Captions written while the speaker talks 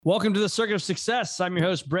Welcome to the Circuit of Success. I'm your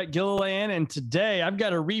host, Brett Gilliland, and today I've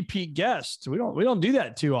got a repeat guest. We don't do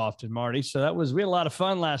that too often, Marty. So we had a lot of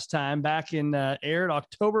fun last time. Back in aired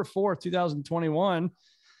October 4th, 2021.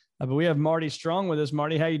 But we have Marty Strong with us.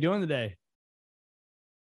 Marty, how you doing today?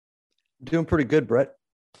 Doing pretty good, Brett.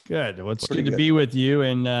 Good. Well, it's good to be with you.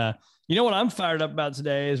 And you know what I'm fired up about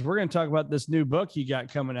today is we're going to talk about this new book you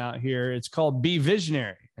got coming out here. It's called Be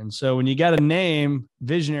Visionary. And so when you got a name,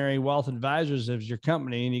 Visionary Wealth Advisors as your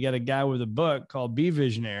company, and you got a guy with a book called Be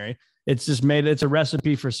Visionary, it's a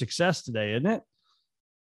recipe for success today, isn't it?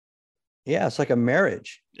 Yeah, it's like a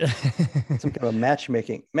marriage. Some kind of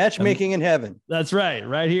matchmaking in heaven. That's right.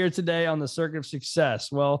 Right here today on the Circuit of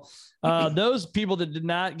Success. Well, those people that did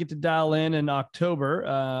not get to dial in October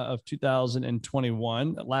of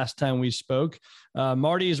 2021, last time we spoke,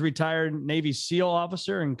 Marty is a retired Navy SEAL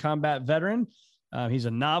officer and combat veteran. He's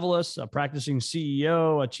a novelist, a practicing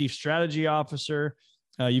CEO, a chief strategy officer.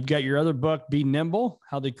 You've got your other book, Be Nimble,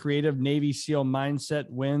 How the Creative Navy SEAL Mindset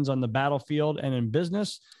Wins on the Battlefield and in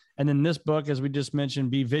Business. And then this book, as we just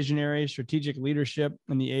mentioned, Be Visionary, Strategic Leadership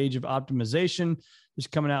in the Age of Optimization, is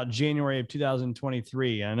coming out January of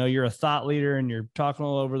 2023. I know you're a thought leader and you're talking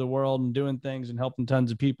all over the world and doing things and helping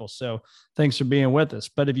tons of people. So thanks for being with us.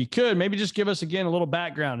 But if you could, maybe just give us again a little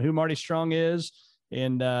background, who Marty Strong is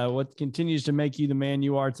and what continues to make you the man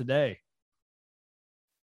you are today.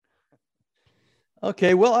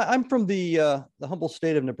 Okay, well, I'm from the humble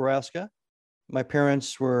state of Nebraska. My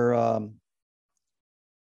parents were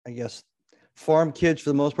I guess, farm kids for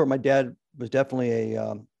the most part. My dad was definitely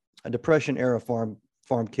a Depression era farm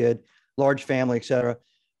kid, large family, et cetera.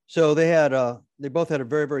 So they both had a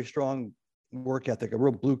very, very strong work ethic, a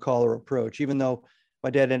real blue collar approach, even though my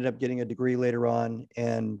dad ended up getting a degree later on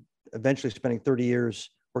and eventually spending 30 years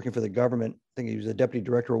working for the government. I think he was a deputy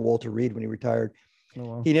director of Walter Reed when he retired. Oh,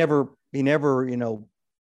 wow. He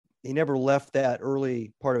never left that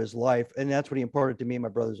early part of his life. And that's what he imparted to me and my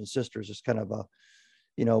brothers and sisters, is kind of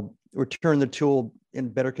return the tool in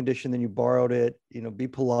better condition than you borrowed it, be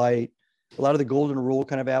polite, a lot of the golden rule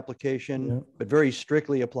kind of application, but very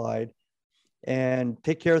strictly applied, and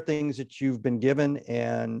take care of things that you've been given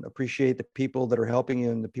and appreciate the people that are helping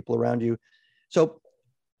you and the people around you. So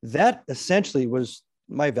that essentially was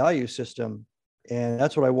my value system. And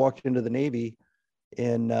that's what I walked into the Navy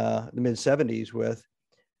in the mid 70s with,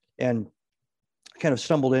 and kind of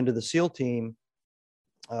stumbled into the SEAL team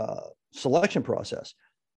selection process,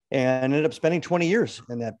 and ended up spending 20 years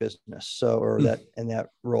in that business. In that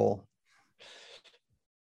role.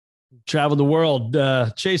 Traveled the world,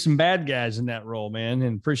 chasing bad guys in that role, man,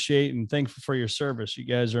 and appreciate and thankful for your service. You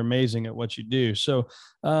guys are amazing at what you do. So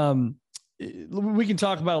we can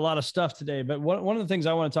talk about a lot of stuff today, but one of the things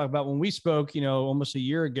I want to talk about, when we spoke, almost a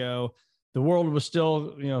year ago, the world was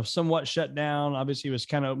still, somewhat shut down. Obviously, it was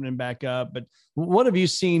kind of opening back up. But what have you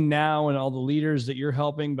seen now in all the leaders that you're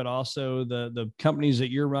helping, but also the companies that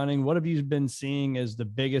you're running? What have you been seeing as the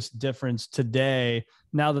biggest difference today,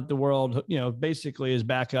 now that the world, basically is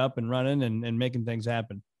back up and running and making things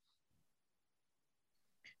happen?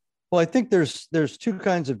 Well, I think there's two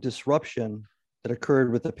kinds of disruption that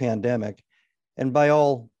occurred with the pandemic. And by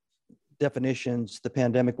all definitions, the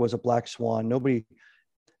pandemic was a black swan.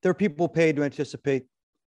 There are people paid to anticipate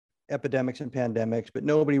epidemics and pandemics, but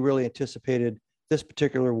nobody really anticipated this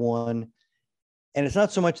particular one. And it's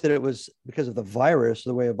not so much that it was because of the virus,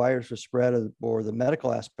 the way a virus was spread, or the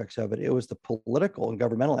medical aspects of it. It was the political and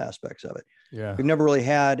governmental aspects of it. Yeah. We've never really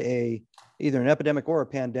had either an epidemic or a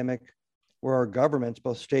pandemic where our governments,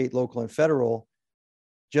 both state, local, and federal,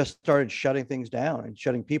 just started shutting things down and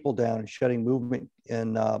shutting people down and shutting movement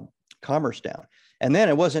and commerce down. And then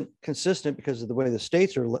it wasn't consistent because of the way the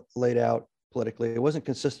states are laid out politically. It wasn't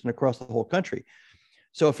consistent across the whole country.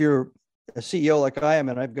 So if you're a CEO like I am,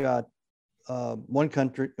 and I've got one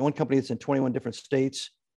company that's in 21 different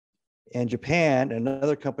states, and Japan, and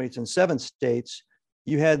another company that's in 7 states,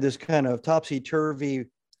 you had this kind of topsy-turvy,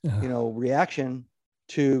 reaction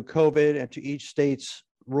to COVID and to each state's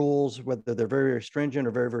rules, whether they're very, very stringent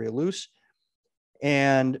or very, very loose.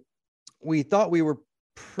 And we thought we were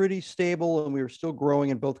pretty stable, and we were still growing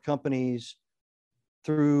in both companies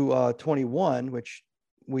through 21, which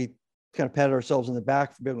we kind of patted ourselves in the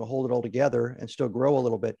back for being able to hold it all together and still grow a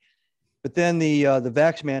little bit. But then the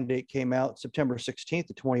vax mandate came out September 16th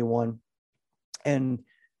of 21, and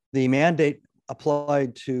the mandate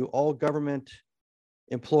applied to all government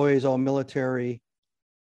employees, all military,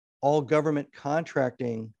 all government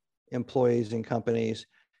contracting employees and companies,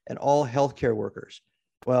 and all healthcare workers.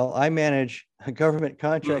 Well, I manage a government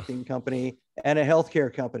contracting company and a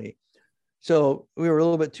healthcare company. So we were a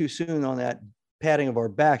little bit too soon on that patting of our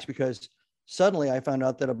backs, because suddenly I found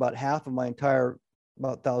out that about half of my entire,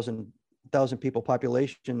 about thousand people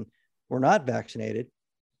population were not vaccinated.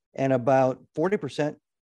 And about 40%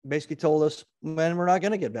 basically told us when we're not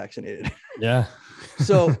going to get vaccinated. Yeah.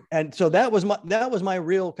 So that was my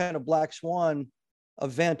real kind of black swan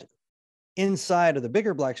event inside of the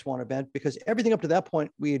bigger black swan event, because everything up to that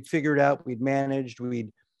point we had figured out, we'd managed,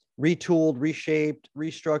 we'd retooled, reshaped,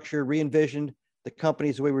 restructured, re-envisioned the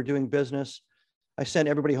companies, the way we're doing business. I sent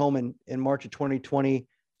everybody home in March of 2020,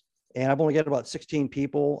 and I've only got about 16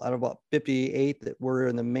 people out of about 58 that were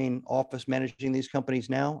in the main office managing these companies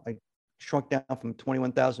now. I shrunk down from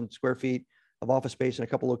 21,000 square feet of office space in a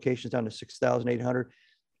couple locations down to 6,800.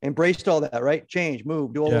 Embraced all that, right? Change,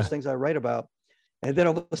 move, do all those things I write about. And then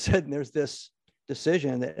all of a sudden there's this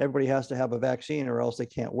decision that everybody has to have a vaccine or else they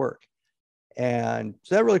can't work. And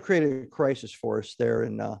so that really created a crisis for us there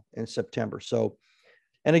in September. So,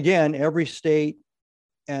 and again, every state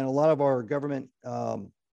and a lot of our government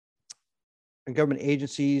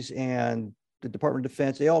agencies and the Department of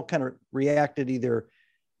Defense, they all kind of reacted either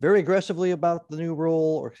very aggressively about the new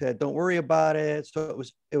rule or said, don't worry about it. So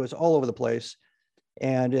it was all over the place.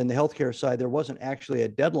 And in the healthcare side, there wasn't actually a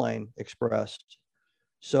deadline expressed.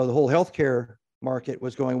 So the whole healthcare market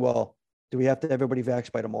was going, well, do we have to have everybody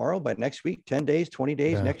vaxxed by tomorrow, by next week, 10 days, 20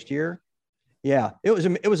 days, next year? Yeah, it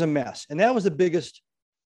was a mess. And that was the biggest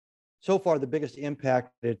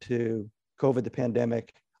impact to COVID, the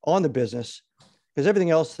pandemic, on the business, because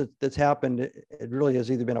everything else that's happened, it really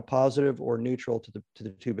has either been a positive or neutral to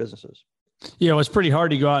the two businesses. Yeah, it's pretty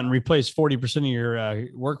hard to go out and replace 40% of your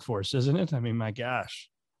workforce, isn't it? I mean, my gosh.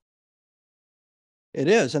 It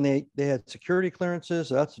is. And they had security clearances.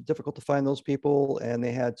 So that's difficult to find those people. And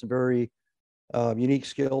they had some very unique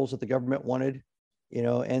skills that the government wanted,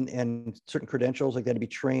 and certain credentials, like they had to be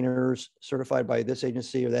trainers certified by this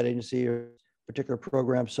agency or that agency or particular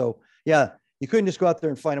program. So yeah, you couldn't just go out there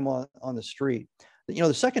and find them on the street.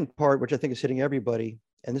 The second part, which I think is hitting everybody,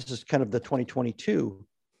 and this is kind of the 2022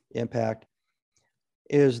 impact,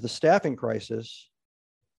 is the staffing crisis,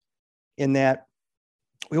 in that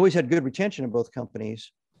we always had good retention in both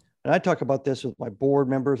companies. And I talk about this with my board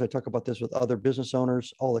members. I talk about this with other business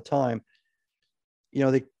owners all the time.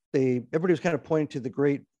 Everybody was kind of pointing to the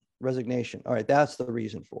great resignation. All right, that's the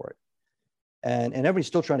reason for it. And everybody's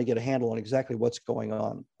still trying to get a handle on exactly what's going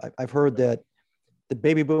on. I've heard that the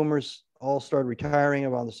baby boomers all started retiring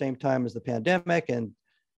around the same time as the pandemic, and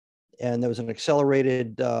there was an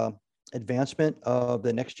accelerated advancement of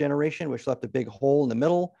the next generation, which left a big hole in the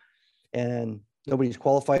middle, and nobody's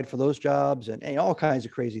qualified for those jobs, and all kinds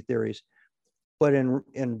of crazy theories. But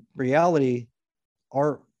in reality,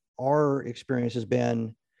 our experience has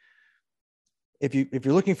been, if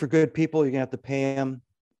you're looking for good people, you're gonna have to pay them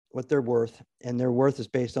what they're worth, and their worth is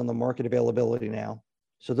based on the market availability now.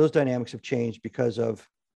 So those dynamics have changed because of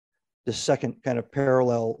the second kind of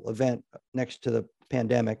parallel event next to the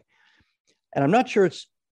pandemic. And I'm not sure it's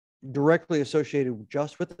directly associated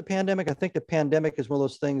just with the pandemic. I think the pandemic is one of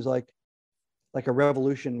those things like a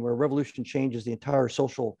revolution, where a revolution changes the entire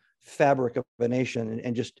social fabric of a nation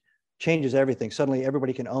and just changes everything. Suddenly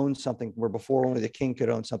everybody can own something where before only the king could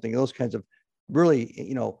own something. Those kinds of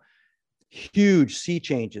really, huge sea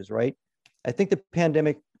changes, right? I think the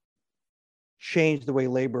pandemic changed the way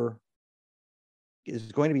labor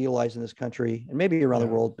is going to be utilized in this country and maybe around the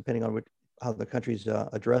world, depending on how the country's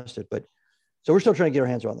addressed it. But so we're still trying to get our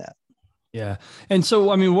hands around that. Yeah. And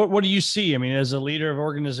so, I mean, what do you see? I mean, as a leader of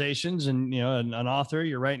organizations and, an author,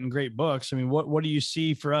 you're writing great books. I mean, what do you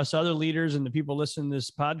see for us other leaders and the people listening to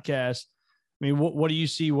this podcast? I mean, what do you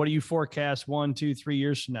see? What do you forecast 1, 2, 3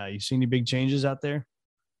 years from now? You see any big changes out there?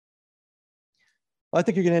 I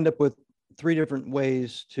think you're going to end up with 3 different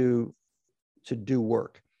ways to do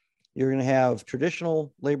work. You're going to have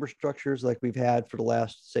traditional labor structures like we've had for the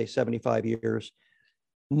last, say, 75 years.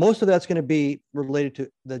 Most of that's going to be related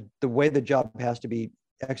to the way the job has to be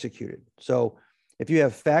executed. So if you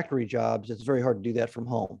have factory jobs, it's very hard to do that from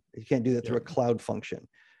home. You can't do that through a cloud function,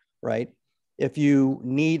 right? If you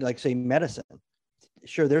need, like, say, medicine,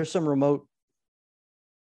 sure, there's some remote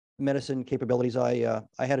medicine capabilities. I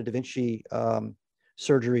had a Da Vinci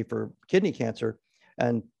surgery for kidney cancer,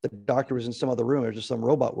 and the doctor was in some other room. There's just some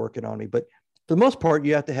robot working on me. But for the most part,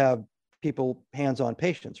 you have to have people hands-on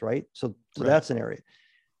patients, right? So that's an area.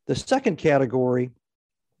 The second category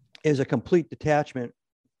is a complete detachment,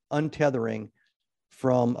 untethering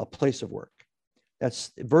from a place of work.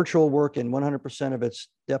 That's virtual work in 100% of its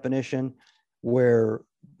definition, where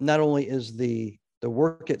not only is the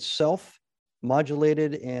work itself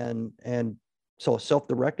modulated and so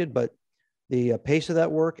self-directed, but the pace of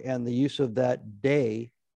that work and the use of that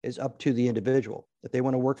day is up to the individual. If they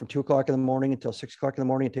want to work from 2 o'clock in the morning until 6 o'clock in the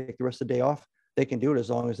morning and take the rest of the day off, they can do it as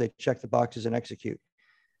long as they check the boxes and execute.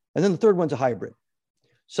 And then the third one's a hybrid,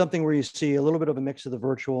 something where you see a little bit of a mix of the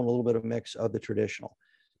virtual and a little bit of a mix of the traditional.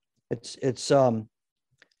 It's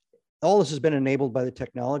all this has been enabled by the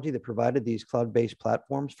technology that provided these cloud-based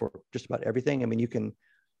platforms for just about everything. I mean, you can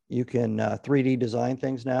 3D design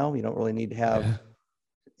things now. You don't really need to have,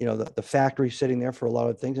 the factory sitting there for a lot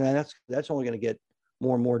of things. And that's only going to get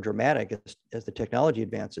more and more dramatic as the technology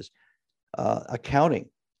advances. Accounting,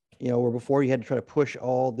 where before you had to try to push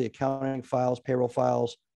all the accounting files, payroll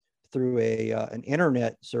files through an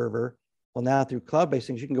internet server. Well, now through cloud-based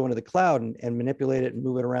things, you can go into the cloud and manipulate it and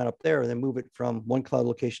move it around up there, and then move it from one cloud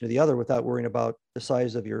location to the other without worrying about the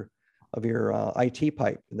size of your IT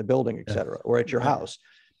pipe in the building, et cetera, or at your house.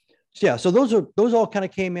 So yeah, so those all kind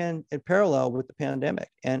of came in parallel with the pandemic,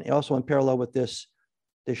 and also in parallel with this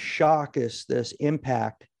shock, this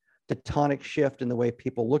impact, tectonic shift in the way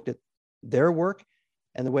people looked at their work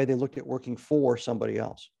and the way they looked at working for somebody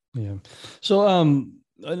else. Yeah. So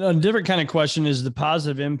a different kind of question is the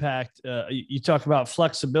positive impact. You talk about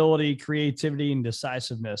flexibility, creativity, and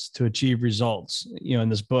decisiveness to achieve results, in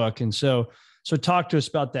this book. And so talk to us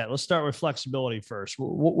about that. Let's start with flexibility first.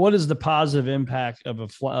 What is the positive impact of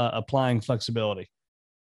applying flexibility?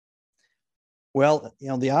 Well,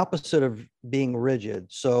 the opposite of being rigid.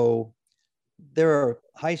 So there are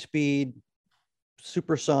high-speed,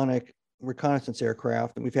 supersonic reconnaissance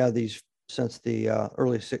aircraft, and we've had these since the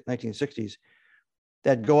early 1960s,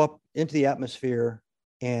 that go up into the atmosphere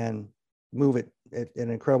and move it at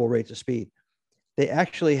incredible rates of speed. They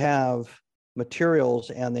actually have materials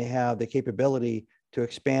and they have the capability to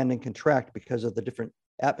expand and contract because of the different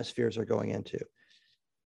atmospheres they're going into.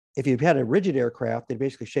 If you've had a rigid aircraft, they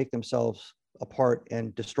basically shake themselves apart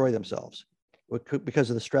and destroy themselves because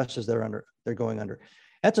of the stresses they're going under.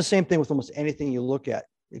 That's the same thing with almost anything you look at.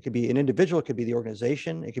 It could be an individual, it could be the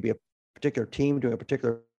organization, it could be a particular team doing a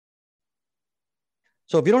particular.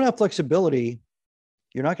 So if you don't have flexibility,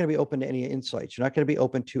 you're not going to be open to any insights. You're not going to be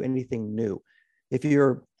open to anything new. If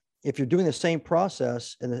you're doing the same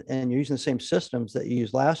process and you're using the same systems that you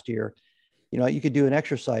used last year, you could do an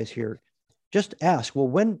exercise here. Just ask, well,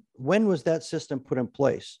 when was that system put in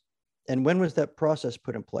place? And when was that process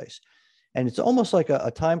put in place? And it's almost like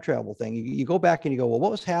a time travel thing. You go back and you go, well,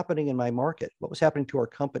 what was happening in my market? What was happening to our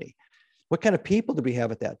company? What kind of people did we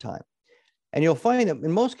have at that time? And you'll find that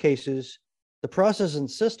in most cases, the processes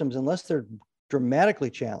and systems, unless they're dramatically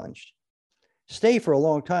challenged, stay for a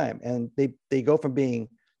long time. And they go from being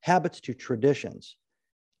habits to traditions.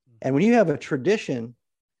 And when you have a tradition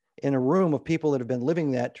in a room of people that have been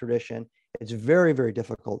living that tradition, it's very, very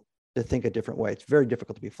difficult to think a different way. It's very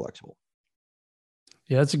difficult to be flexible.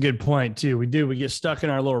 Yeah, that's a good point too. We get stuck in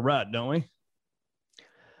our little rut, don't we?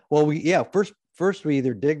 Well, first we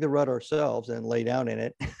either dig the rut ourselves and lay down in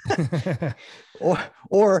it,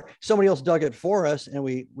 or somebody else dug it for us and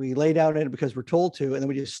we lay down in it because we're told to, and then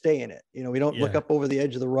we just stay in it. We don't look up over the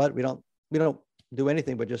edge of the rut. We don't do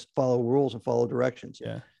anything but just follow rules and follow directions.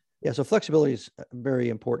 Yeah. So flexibility is a very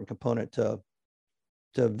important component to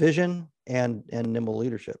vision and nimble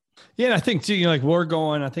leadership. Yeah, and I think too, we're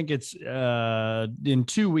going, I think it's in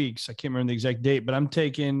 2 weeks. I can't remember the exact date, but I'm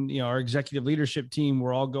taking, our executive leadership team.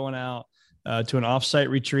 We're all going out to an offsite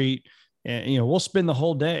retreat, and we'll spend the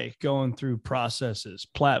whole day going through processes,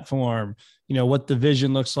 platform, what the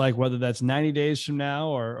vision looks like, whether that's 90 days from now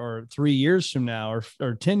or 3 years from now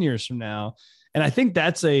or 10 years from now. And I think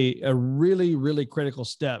that's a really, really critical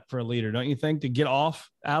step for a leader, don't you think? To get out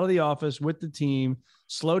of the office with the team,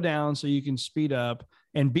 slow down so you can speed up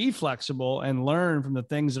and be flexible and learn from the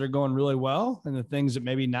things that are going really well and the things that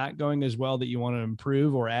maybe not going as well that you want to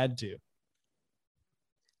improve or add to.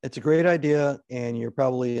 It's a great idea. And you're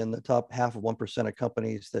probably in the top 0.5% of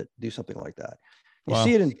companies that do something like that. You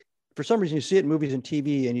see it for some reason, you see it in movies and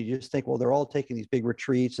TV, and you just think, well, they're all taking these big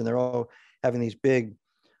retreats and they're all having these big,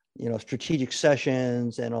 strategic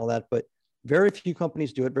sessions and all that. But very few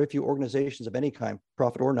companies do it. Very few organizations of any kind,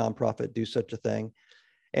 profit or nonprofit, do such a thing.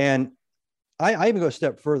 And I even go a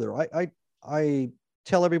step further. I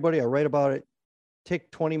tell everybody, I write about it, take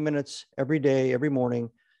 20 minutes every day, every morning,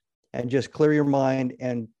 and just clear your mind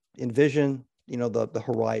and envision, the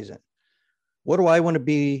horizon. What do I want to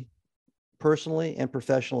be personally and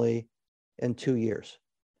professionally in 2 years?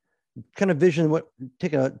 Kind of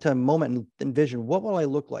take a moment and envision, what will I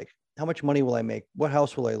look like? How much money will I make? What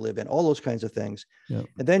house will I live in? All those kinds of things. Yep.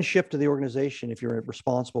 And then shift to the organization. If you're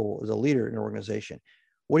responsible as a leader in an organization,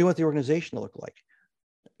 what do you want the organization to look like?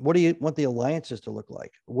 What do you want the alliances to look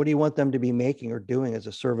like? What do you want them to be making or doing as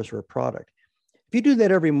a service or a product? If you do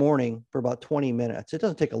that every morning for about 20 minutes, it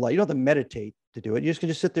doesn't take a lot. You don't have to meditate to do it. You just can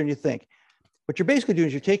just sit there and you think. What you're basically doing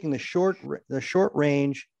is you're taking the short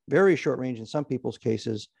range, very short range in some people's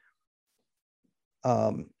cases,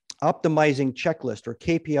 optimizing checklist or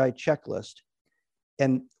KPI checklist,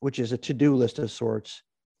 and which is a to-do list of sorts.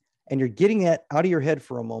 And you're getting that out of your head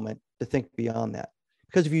for a moment to think beyond that.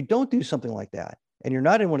 Because if you don't do something like that, and you're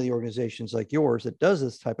not in one of the organizations like yours that does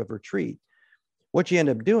this type of retreat, what you end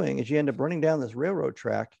up doing is you end up running down this railroad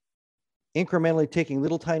track, incrementally taking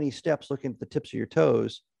little tiny steps, looking at the tips of your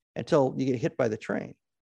toes until you get hit by the train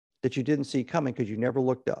that you didn't see coming because you never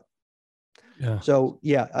looked up. Yeah. So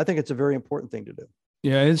yeah, I think it's a very important thing to do.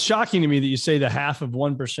 Yeah, it's shocking to me that you say the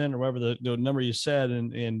 0.5% or whatever the number you said,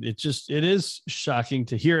 and it is shocking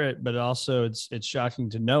to hear it, but also it's shocking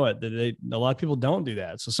to know it that a lot of people don't do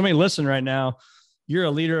that. So somebody listen right now, you're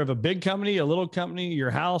a leader of a big company, a little company, your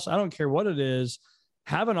house, I don't care what it is,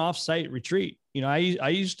 have an offsite retreat. You know, I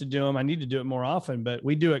used to do them. I need to do it more often, but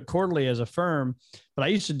we do it quarterly as a firm. But I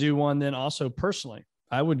used to do one then also personally.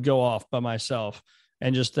 I would go off by myself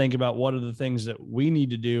and just think about what are the things that we need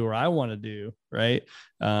to do or I want to do, right?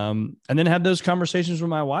 And then have those conversations with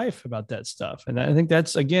my wife about that stuff. And I think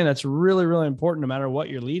that's really, really important no matter what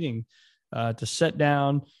you're leading, to set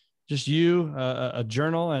down just you, a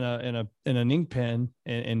journal and an ink pen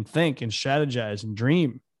and think and strategize and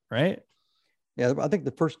dream, right? Yeah, I think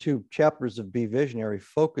the first two chapters of Be Visionary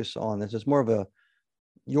focus on this. It's more of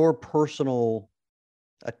your personal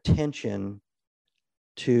attention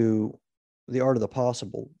to the art of the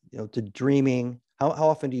possible, to dreaming. How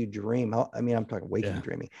often do you dream? I'm talking waking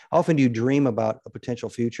dreaming. How often do you dream about a potential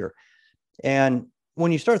future? And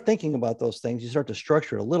when you start thinking about those things, you start to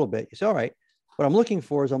structure it a little bit. You say, all right, what I'm looking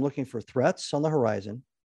for threats on the horizon,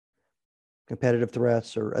 competitive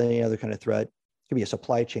threats or any other kind of threat. It could be a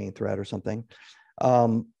supply chain threat or something.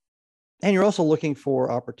 And you're also looking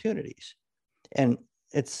for opportunities. And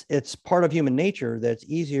it's part of human nature that it's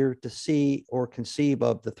easier to see or conceive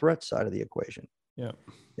of the threat side of the equation. Yeah.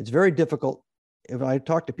 It's very difficult. If I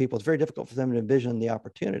talk to people, it's very difficult for them to envision the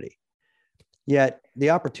opportunity. Yet the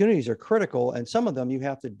opportunities are critical. And some of them you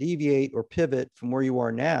have to deviate or pivot from where you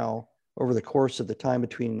are now over the course of the time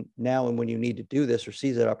between now and when you need to do this or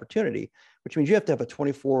seize that opportunity, which means you have to have a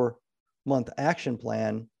 24-month action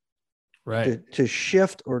plan, right, to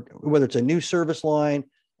shift, or whether it's a new service line,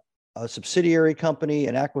 a subsidiary company,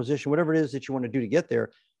 an acquisition, whatever it is that you want to do to get there.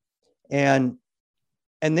 And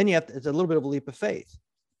then it's a little bit of a leap of faith.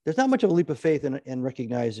 There's not much of a leap of faith in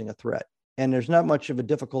recognizing a threat. And there's not much of a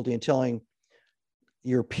difficulty in telling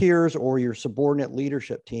your peers or your subordinate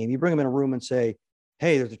leadership team. You bring them in a room and say,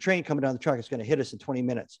 hey, there's a train coming down the track. It's going to hit us in 20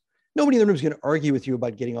 minutes. Nobody in the room is going to argue with you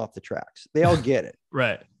about getting off the tracks. They all get it.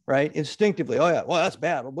 Right. Instinctively. Oh yeah. Well, that's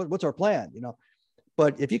bad. What's our plan?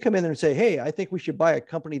 But if you come in there and say, hey, I think we should buy a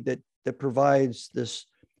company that provides this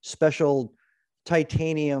special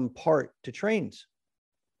titanium part to trains.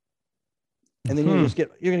 And then you're going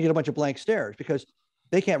to get a bunch of blank stares because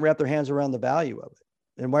they can't wrap their hands around the value of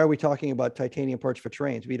it. And why are we talking about titanium parts for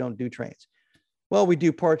trains? We don't do trains. Well, we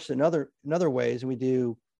do parts in other ways, and we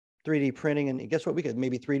do 3D printing. And guess what? We could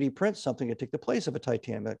maybe 3D print something to take the place of a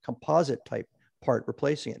titanium, a composite type part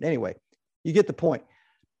replacing it. Anyway, you get the point.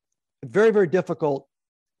 Very, very difficult,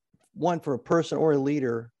 one, for a person or a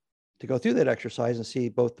leader to go through that exercise and see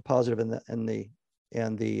both the positive and the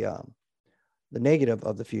negative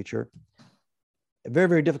of the future. Very,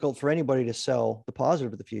 very difficult for anybody to sell the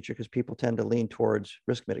positive of the future because people tend to lean towards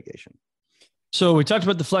risk mitigation. So we talked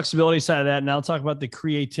about the flexibility side of that. And now I'll talk about the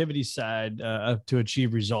creativity side to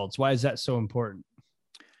achieve results. Why is that so important?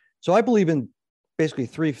 So I believe in basically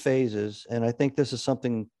 3 phases. And I think this is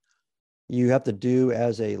something you have to do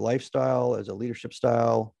as a lifestyle, as a leadership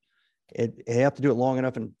style. You have to do it long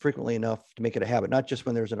enough and frequently enough to make it a habit, not just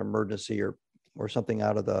when there's an emergency or something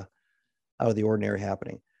out of the ordinary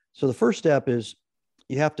happening. So the first step is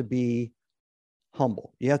you have to be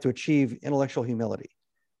humble. You have to achieve intellectual humility.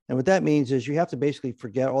 And what that means is you have to basically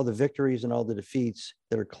forget all the victories and all the defeats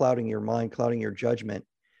that are clouding your mind, clouding your judgment,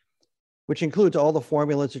 which includes all the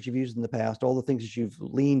formulas that you've used in the past, all the things that you've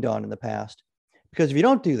leaned on in the past. Because if you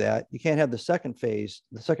don't do that, you can't have the second phase.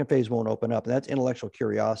 The second phase won't open up, and that's intellectual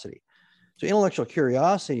curiosity. So intellectual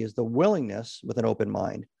curiosity is the willingness with an open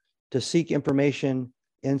mind to seek information,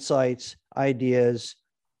 insights, ideas,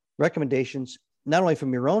 recommendations, not only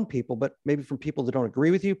from your own people, but maybe from people that don't agree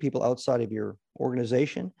with you, people outside of your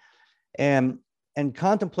organization, and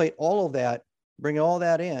contemplate all of that, bring all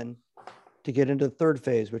that in to get into the third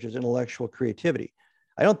phase, which is intellectual creativity.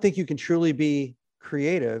 I don't think you can truly be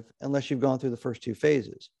creative unless you've gone through the first 2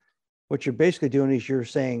 phases. What you're basically doing is you're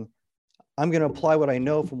saying, I'm going to apply what I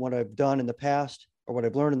know from what I've done in the past or what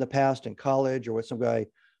I've learned in the past in college or what some guy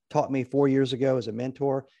taught me 4 years ago as a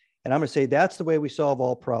mentor. And I'm going to say that's the way we solve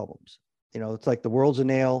all problems. It's like the world's a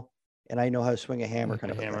nail and I know how to swing a hammer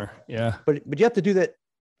kind of a thing. Yeah. But you have to do that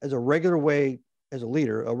as a regular way, as a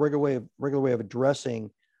leader, a regular way of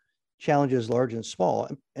addressing challenges large and small.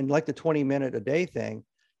 And like the 20-minute a day thing,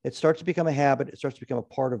 it starts to become a habit. It starts to become a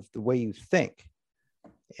part of the way you think.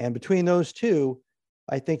 And between those two,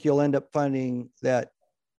 I think you'll end up finding that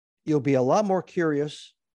you'll be a lot more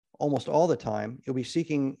curious almost all the time. You'll be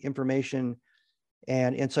seeking information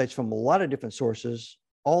and insights from a lot of different sources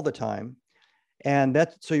all the time. And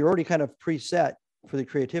so you're already kind of preset for the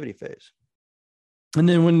creativity phase. And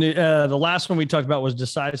then when the last one we talked about was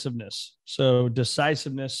decisiveness. So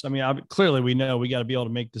decisiveness, I mean, clearly we know we got to be able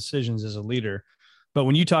to make decisions as a leader. But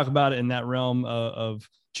when you talk about it in that realm of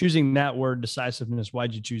choosing that word decisiveness,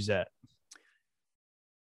 why'd you choose that?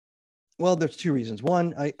 Well, there's two reasons.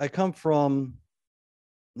 One, I come from,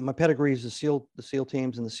 my pedigree is the SEAL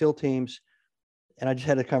teams, and the SEAL teams, and I just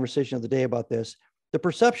had a conversation the other day about this. The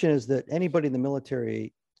perception is that anybody in the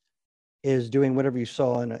military is doing whatever you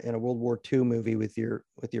saw in a World War II movie with your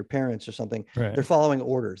parents or something. Right. They're following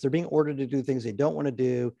orders. They're being ordered to do things they don't want to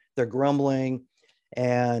do. They're grumbling,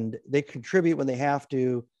 and they contribute when they have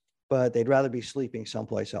to, but they'd rather be sleeping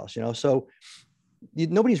someplace else. So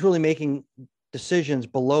nobody's really making decisions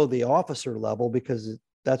below the officer level because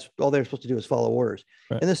that's all they're supposed to do is follow orders.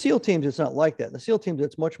 Right. In the SEAL teams, it's not like that. In the SEAL teams,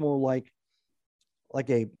 it's much more like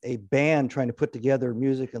a band trying to put together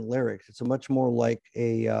music and lyrics. It's much more like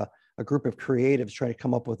a group of creatives trying to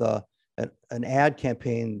come up with an ad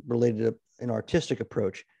campaign related to an artistic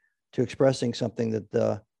approach to expressing something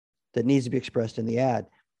that needs to be expressed in the ad.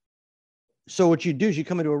 So what you do is you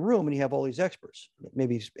come into a room and you have all these experts,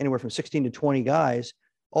 maybe anywhere from 16 to 20 guys,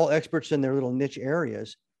 all experts in their little niche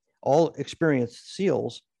areas, all experienced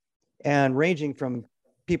SEALs, and ranging from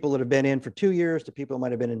people that have been in for 2 years to people who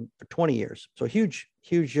might have been in for 20 years. So huge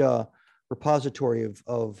repository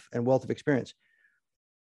of and wealth of experience.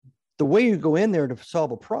 The way you go in there to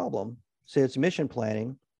solve a problem, say it's mission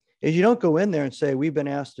planning, is you don't go in there and say, we've been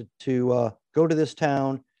asked to go to this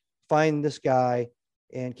town, find this guy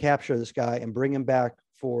and capture this guy and bring him back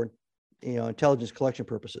for intelligence collection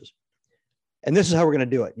purposes. And this is how we're going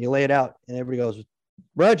to do it. And you lay it out and everybody goes,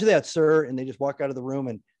 roger that, sir. And they just walk out of the room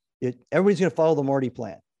and everybody's going to follow the Marty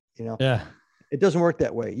plan. Yeah. It doesn't work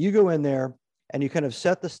that way. You go in there and you kind of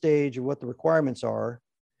set the stage of what the requirements are.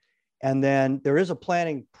 And then there is a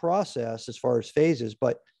planning process as far as phases,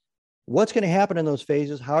 but what's going to happen in those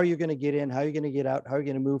phases? How are you going to get in? How are you going to get out? How are you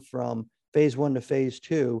going to move from phase 1 to phase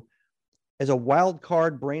 2 as a wild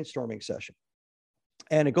card brainstorming session?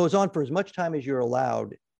 And it goes on for as much time as you're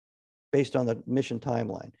allowed based on the mission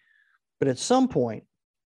timeline. But at some point,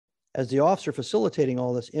 as the officer facilitating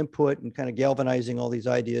all this input and kind of galvanizing all these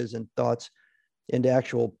ideas and thoughts into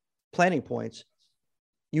actual planning points,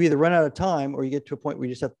 you either run out of time or you get to a point where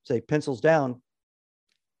you just have to say, pencils down.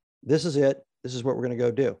 This is it. This is what we're going to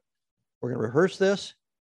go do. We're going to rehearse this.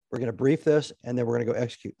 We're going to brief this, and then we're going to go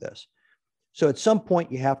execute this. So at some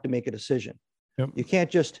point, you have to make a decision. Yep. You can't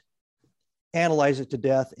just analyze it to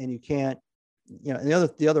death, and you can't, and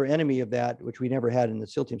the other enemy of that, which we never had in the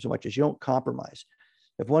SEAL team so much, is you don't compromise.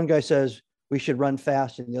 If one guy says we should run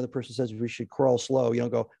fast and the other person says we should crawl slow, you don't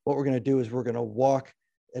go, what we're going to do is we're going to walk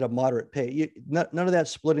at a moderate pace. None of that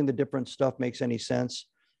splitting the different stuff makes any sense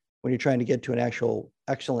when you're trying to get to an actual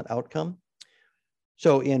excellent outcome.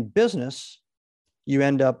 So in business, you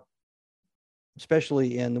end up,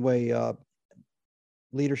 especially in the way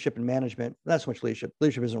leadership and management, not so much leadership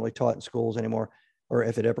isn't really taught in schools anymore, or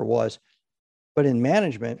if it ever was, but in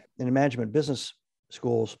management business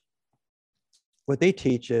schools, what they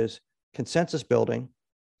teach is consensus building,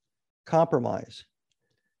 compromise,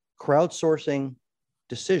 crowdsourcing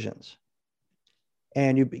decisions.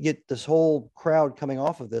 And you get this whole crowd coming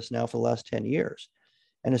off of this now for the last 10 years.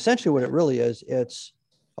 And essentially what it really is, it's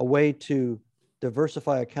a way to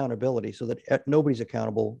diversify accountability so that nobody's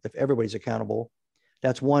accountable if everybody's accountable.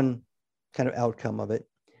 That's one kind of outcome of it.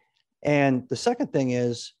 And the second thing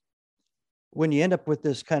is, when you end up with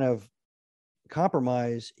this kind of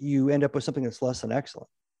compromise, you end up with something that's less than excellent.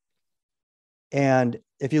 And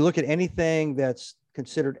if you look at anything that's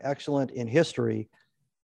considered excellent in history,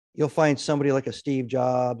 you'll find somebody like a Steve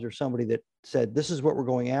Jobs or somebody that said, this is what we're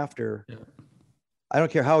going after. Yeah. I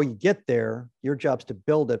don't care how you get there. Your job's to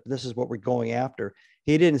build it. But this is what we're going after.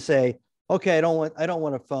 He didn't say, okay, I don't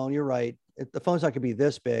want a phone. You're right. The phone's not going to be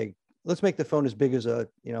this big. Let's make the phone as big as a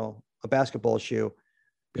basketball shoe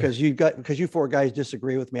because you four guys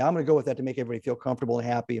disagree with me. I'm going to go with that to make everybody feel comfortable and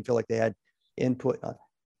happy and feel like they had input.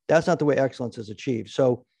 That's not the way excellence is achieved.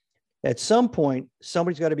 So at some point,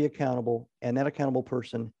 somebody's got to be accountable, and that accountable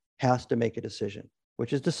person has to make a decision,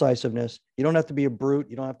 which is decisiveness. You don't have to be a brute.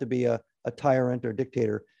 You don't have to be a tyrant or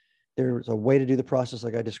dictator. There's a way to do the process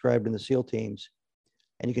like I described in the SEAL teams,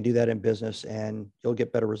 and you can do that in business and you'll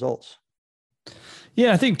get better results.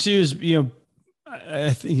 Yeah, I think too is,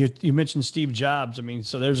 I think you mentioned Steve Jobs. I mean,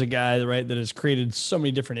 so there's a guy, right, that has created so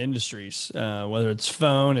many different industries, whether it's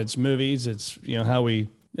phone, it's movies, it's, how we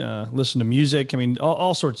listen to music. I mean,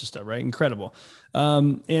 all sorts of stuff, right? Incredible.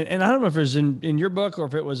 And I don't know if it was in your book or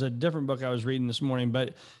if it was a different book I was reading this morning,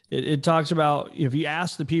 but it talks about, if you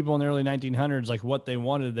ask the people in the early 1900s, like what they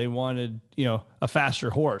wanted, a faster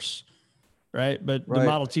horse, right? But the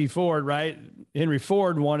Model T Ford, right? Henry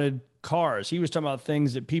Ford wanted cars. He was talking about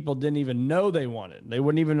things that people didn't even know they wanted. They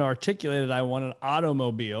wouldn't even articulate it. I want an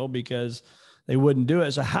automobile, because they wouldn't do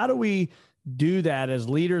it. So how do we do that as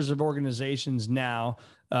leaders of organizations now?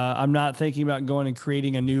 I'm not thinking about going and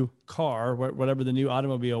creating a new car, whatever the new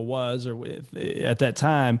automobile was, or at that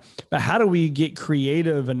time, but how do we get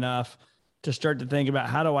creative enough to start to think about,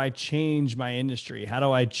 how do I change my industry? How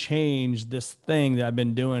do I change this thing that I've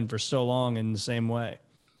been doing for so long in the same way?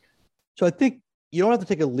 So I think you don't have to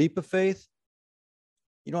take a leap of faith.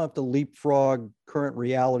 You don't have to leapfrog current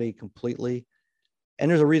reality completely. And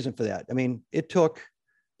there's a reason for that. I mean, it took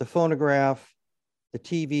the phonograph, the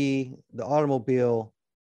TV, the automobile,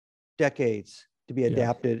 decades to be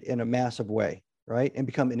adapted in a massive way, right? And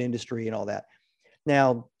become an industry and all that.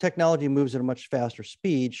 Now, technology moves at a much faster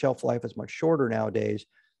speed. Shelf life is much shorter nowadays.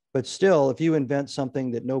 But still, if you invent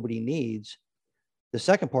something that nobody needs, the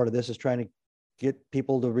second part of this is trying to get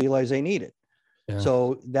people to realize they need it. Yeah.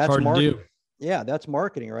 So that's marketing. Yeah, that's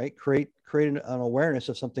marketing, right? Create an awareness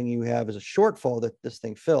of something you have as a shortfall that this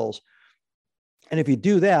thing fills. And if you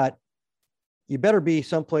do that, you better be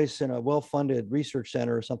someplace in a well-funded research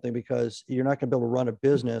center or something, because you're not going to be able to run a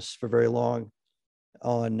business for very long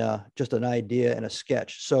on just an idea and a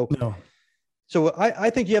sketch. So, I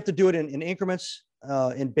think you have to do it in increments,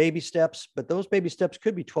 in baby steps, but those baby steps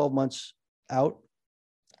could be 12 months out.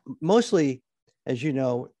 Mostly, as you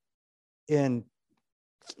know, in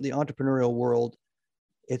the entrepreneurial world,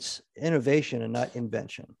 it's innovation and not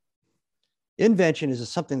invention. Invention is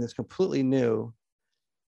something that's completely new.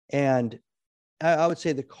 And I would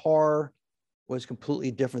say the car was completely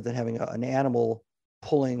different than having an animal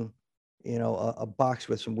pulling, a box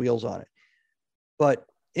with some wheels on it. But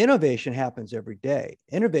innovation happens every day.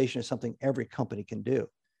 Innovation is something every company can do.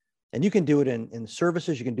 And you can do it in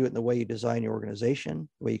services. You can do it in the way you design your organization,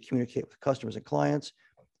 the way you communicate with customers and clients,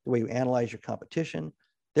 the way you analyze your competition.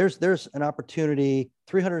 There's an opportunity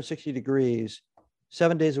 360 degrees,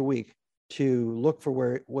 7 days a week, to look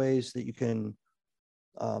for ways that you can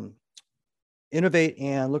innovate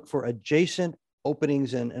and look for adjacent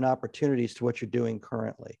openings and opportunities to what you're doing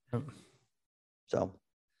currently. So.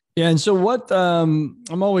 Yeah. And so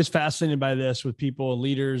I'm always fascinated by this with people,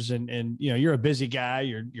 leaders, and you're a busy guy.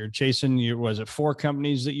 You're chasing was it 4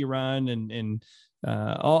 companies that you run and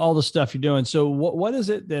all the stuff you're doing. So what is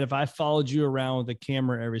it that if I followed you around with a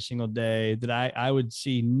camera every single day, that I would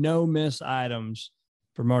see no miss items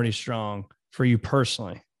for Marty Strong, for you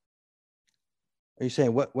personally? Are you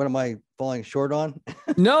saying what am I falling short on?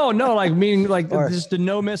 No, like meaning like just the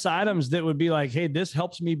no miss items that would be like, hey, this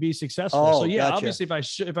helps me be successful. So yeah, gotcha. Obviously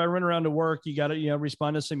if I run around to work, you got to,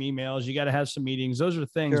 respond to some emails, you got to have some meetings. Those are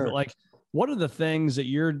things, sure. But like, what are the things that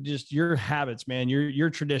your habits, man,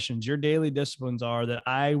 your traditions, your daily disciplines are that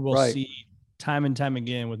I will see time and time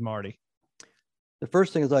again with Marty? The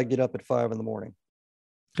first thing is I get up at 5 a.m.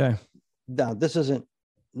 Okay. Now this isn't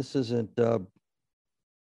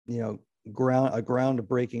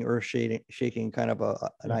groundbreaking, earth-shaking kind of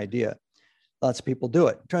an idea. Lots of people do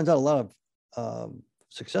it. Turns out a lot of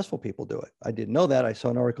successful people do it. I didn't know that. I saw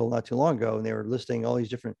an article not too long ago, and they were listing all these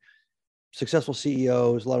different successful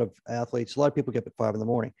CEOs, a lot of athletes, a lot of people get up at 5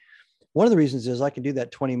 a.m. One of the reasons is I can do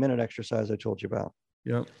that 20-minute exercise I told you about.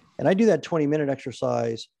 Yeah. And I do that 20-minute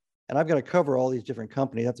exercise, and I've got to cover all these different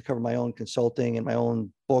companies. I have to cover my own consulting and my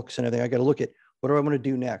own books and everything. I got to look at, what do I want to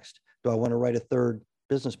do next? Do I want to write a 3rd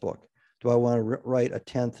business book? Do I want to write a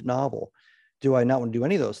 10th novel? Do I not want to do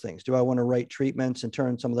any of those things? Do I want to write treatments and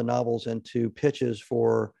turn some of the novels into pitches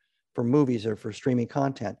for movies or for streaming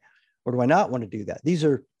content? Or do I not want to do that?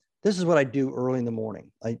 This is what I do early in the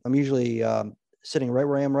morning. I'm usually sitting right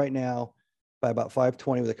where I am right now by about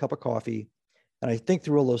 5:20 with a cup of coffee. And I think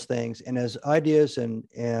through all those things. And as ideas and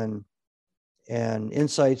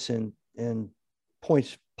insights and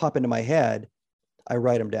points pop into my head, I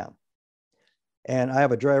write them down. And I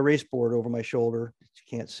have a dry erase board over my shoulder that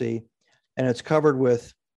you can't see, and it's covered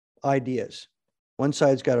with ideas. One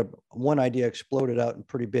side's got one idea exploded out in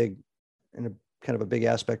pretty big, in a kind of a big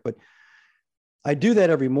aspect, but I do that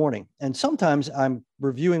every morning. And sometimes I'm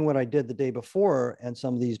reviewing what I did the day before, and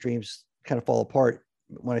some of these dreams kind of fall apart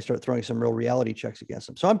when I start throwing some real reality checks against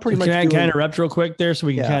them. So I'm pretty much can I interrupt real quick there so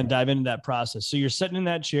we can Yeah. kind of dive into that process? So you're sitting in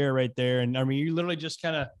that chair right there. And I mean, you literally just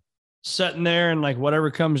kind of sitting there and like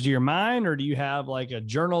whatever comes to your mind, or do you have like a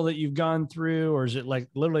journal that you've gone through, or is it like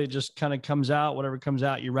literally it just kind of comes out, whatever comes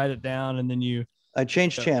out, you write it down and then I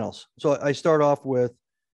change channels. So I start off with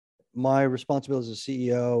my responsibilities as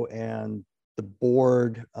CEO and the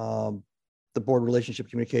board relationship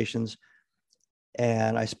communications.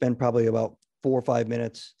 And I spend probably about 4 or 5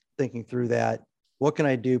 minutes thinking through that. What can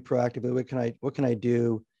I do proactively? What can I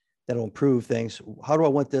do that'll improve things? How do I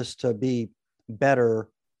want this to be better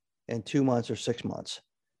in 2 months or 6 months?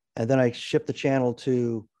 And then I shift the channel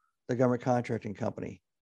to the government contracting company,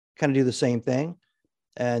 kind of do the same thing.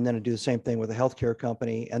 And then I do the same thing with a healthcare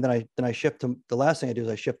company. And then I shift to, the last thing I do is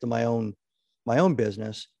I shift to my own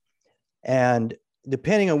business. And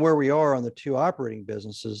depending on where we are on the two operating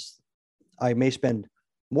businesses, I may spend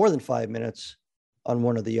more than 5 minutes on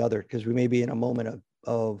one or the other, because we may be in a moment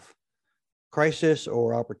of crisis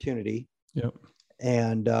or opportunity. Yep.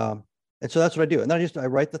 And so that's what I do. And then I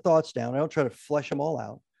write the thoughts down. I don't try to flesh them all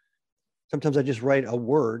out. Sometimes I just write a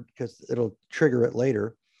word because it'll trigger it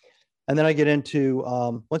later. And then I get into,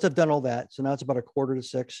 once I've done all that, so now it's about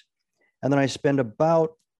 5:45. And then I spend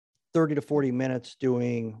about 30 to 40 minutes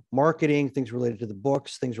doing marketing, things related to the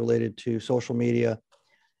books, things related to social media.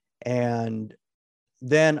 And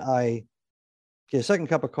then I get a second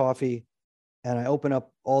cup of coffee and I open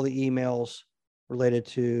up all the emails related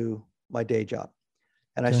to my day job.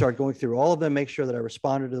 And I start going through all of them, make sure that I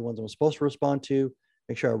responded to the ones I'm supposed to respond to,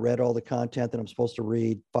 make sure I read all the content that I'm supposed to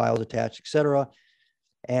read, files attached, etc.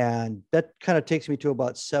 And that kind of takes me to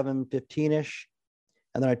about 7:15-ish.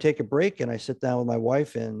 And then I take a break and I sit down with my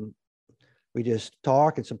wife and we just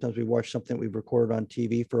talk. And sometimes we watch something we've recorded on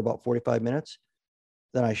TV for about 45 minutes.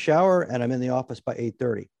 Then I shower and I'm in the office by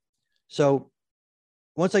 8:30. So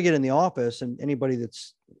once I get in the office, and anybody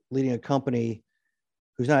that's leading a company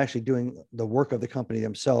who's not actually doing the work of the company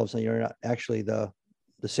themselves, and you're not actually the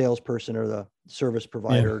salesperson or the service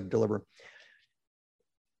provider deliver,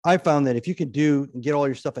 I found that if you can get all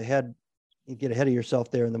your stuff ahead, you get ahead of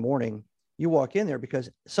yourself there in the morning, you walk in there because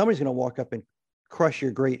somebody's going to walk up and crush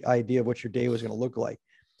your great idea of what your day was going to look like.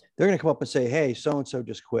 They're going to come up and say, hey, so-and-so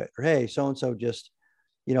just quit, or hey, so-and-so just,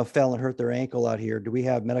 fell and hurt their ankle out here. Do we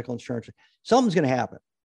have medical insurance? Something's going to happen.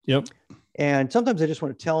 Yep. And sometimes they just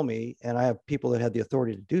want to tell me, and I have people that have the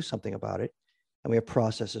authority to do something about it, and we have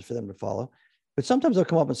processes for them to follow. But sometimes they'll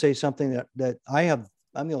come up and say something that I'm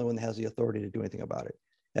the only one that has the authority to do anything about it.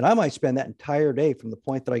 And I might spend that entire day from the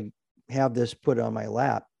point that I have this put on my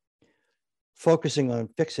lap, focusing on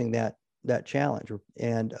fixing that challenge.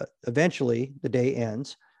 And eventually the day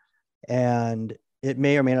ends and it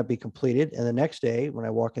may or may not be completed. And the next day when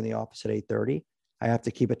I walk in the office at 8:30, I have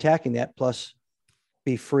to keep attacking that, plus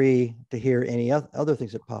be free to hear any other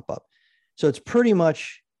things that pop up. So it's pretty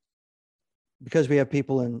much, because we have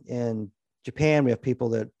people in Japan, we have people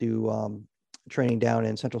that do training down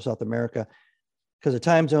in Central South America, because of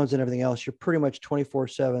time zones and everything else, you're pretty much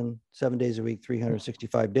 24/7, 7 days a week,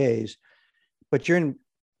 365 days. But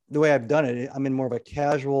the way I've done it, I'm in more of a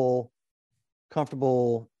casual,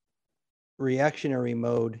 comfortable, reactionary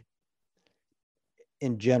mode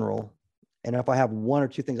in general. And if I have one or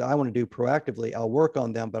two things I want to do proactively, I'll work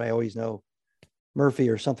on them, but I always know Murphy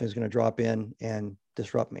or something's going to drop in and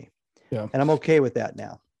disrupt me. Yeah. And I'm okay with that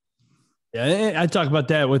now. Yeah. I talk about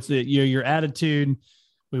that with your attitude.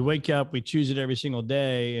 We wake up, we choose it every single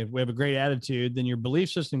day. If we have a great attitude, then your belief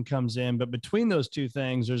system comes in. But between those two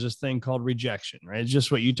things, there's this thing called rejection, right? It's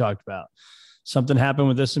just what you talked about. Something happened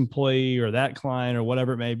with this employee or that client or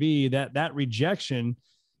whatever it may be. That rejection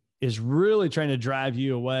is really trying to drive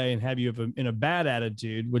you away and have you in a bad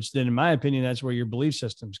attitude, which then, in my opinion, that's where your belief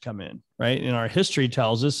systems come in, right? And our history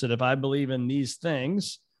tells us that if I believe in these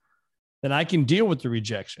things, then I can deal with the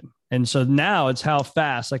rejection. And so now it's how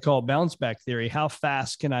fast, I call it bounce back theory. How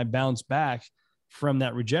fast can I bounce back from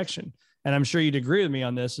that rejection? And I'm sure you'd agree with me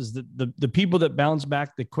on this, is that the people that bounce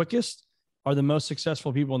back the quickest are the most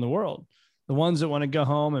successful people in the world. The ones that want to go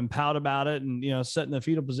home and pout about it and, sit in the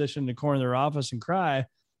fetal position in the corner of their office and cry,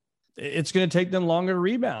 it's going to take them longer to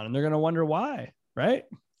rebound, and they're going to wonder why, right?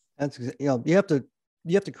 That's, you have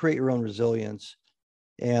to create your own resilience.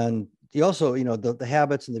 And you also, the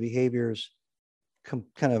habits and the behaviors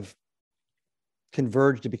kind of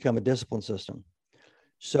converge to become a discipline system.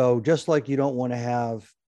 So just like you don't want to have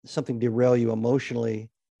something derail you emotionally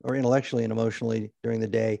or intellectually and emotionally during the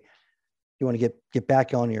day, you want to get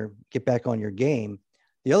back on your game.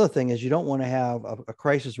 The other thing is you don't want to have a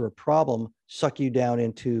crisis or a problem suck you down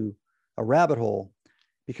into a rabbit hole,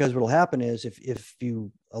 because what will happen is if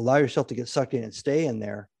you allow yourself to get sucked in and stay in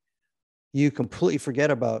there, you completely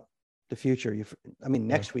forget about the future.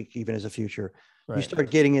 Next week even is a future. Right. You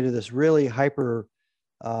start getting into this really hyper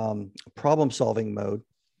problem solving mode.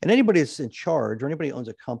 And anybody that's in charge, or anybody who owns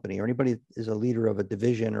a company, or anybody is a leader of a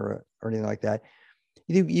division or anything like that,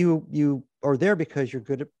 you are there because you're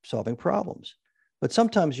good at solving problems. But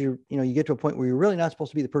sometimes you get to a point where you're really not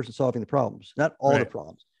supposed to be the person solving the problems, not all the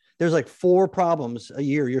problems. There's like 4 problems a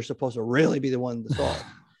year you're supposed to really be the one to solve.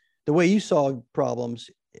 The way you solve problems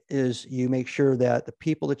is you make sure that the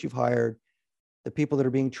people that you've hired, the people that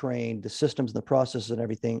are being trained, the systems and the processes and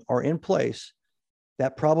everything are in place.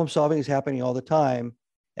 That problem solving is happening all the time.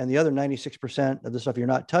 And the other 96% of the stuff you're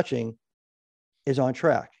not touching is on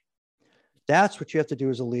track. That's what you have to do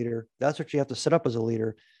as a leader. That's what you have to set up as a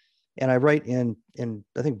leader. And I write in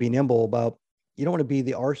I think Be Nimble about, you don't want to be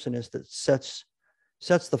the arsonist that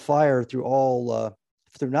sets the fire through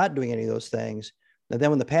through not doing any of those things. And then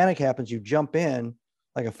when the panic happens, you jump in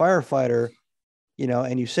like a firefighter,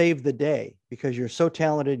 and you save the day because you're so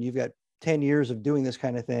talented and you've got 10 years of doing this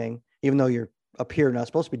kind of thing, even though you're up here not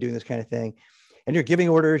supposed to be doing this kind of thing. And you're giving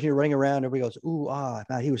orders and you're running around. Everybody goes, ooh,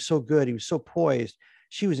 man, he was so good. He was so poised.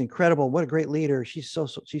 She was incredible. What a great leader. She's so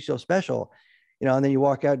special, and then you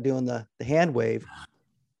walk out doing the hand wave.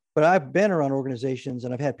 But I've been around organizations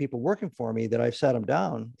and I've had people working for me that I've sat them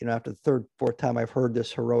down, after the 3rd, 4th time I've heard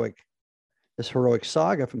this heroic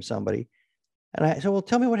saga from somebody. And I said, well,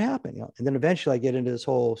 tell me what happened. And then eventually I get into this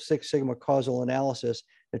whole 6 Sigma causal analysis.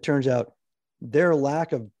 It turns out their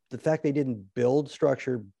lack of the fact they didn't build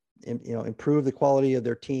structure, improve the quality of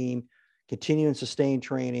their team, continue and sustain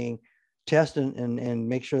training, test and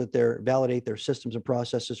make sure that they validate their systems and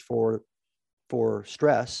processes for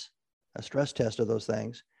stress, a stress test of those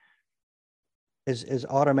things, is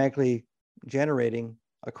automatically generating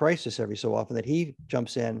a crisis every so often that he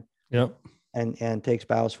jumps in and takes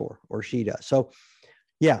bows for, or she does. So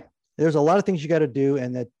yeah, there's a lot of things you got to do,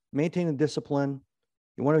 and that maintaining discipline.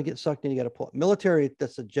 You want to get sucked in, you got to pull. Military,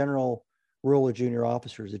 that's the general rule of junior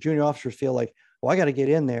officers. The junior officers feel like, well, I got to get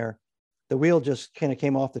in there. The wheel just kind of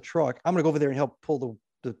came off the truck. I'm going to go over there and help pull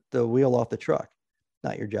the wheel off the truck.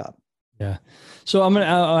 Not your job. Yeah. So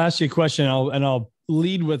I'll ask you a question, and I'll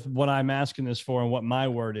lead with what I'm asking this for and what my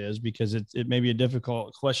word is, because it may be a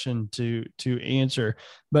difficult question to answer.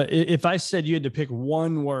 But if I said you had to pick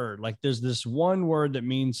one word, like there's this one word that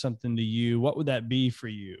means something to you, what would that be for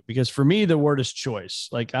you? Because for me, the word is choice.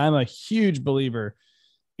 Like, I'm a huge believer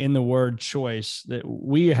in the word choice, that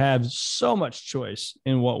we have so much choice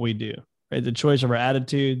in what we do, right? The choice of our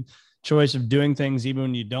attitude, choice of doing things even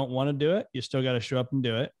when you don't want to do it, you still got to show up and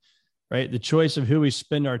do it. Right? The choice of who we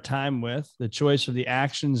spend our time with, the choice of the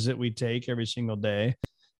actions that we take every single day.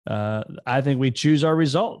 I think we choose our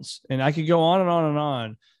results. And I could go on and on and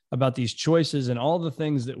on about these choices and all the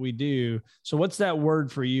things that we do. So what's that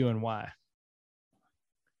word for you and why?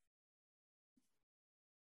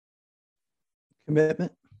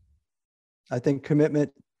 Commitment. I think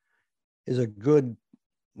commitment is a good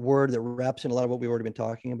word that wraps in a lot of what we've already been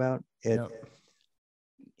talking about.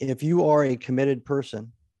 If you are a committed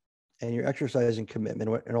person, and you're exercising commitment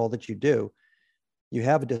in all that you do, you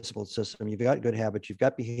have a disciplined system, you've got good habits, you've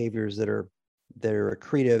got behaviors that are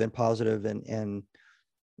accretive and positive and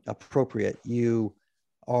appropriate. You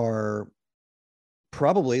are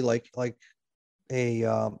probably like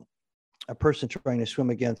a person trying to swim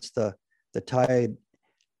against the tide.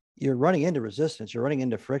 You're running into resistance, you're running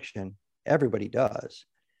into friction. Everybody does.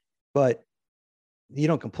 But you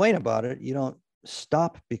don't complain about it. You don't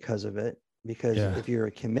stop because of it. Because if you're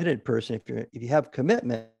a committed person, if you have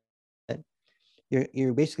commitment,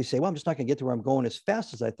 you basically say, well, I'm just not going to get to where I'm going as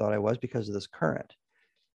fast as I thought I was because of this current.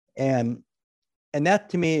 And that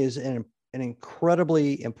to me is an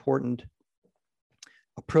incredibly important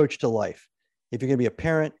approach to life. If you're going to be a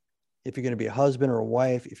parent, if you're going to be a husband or a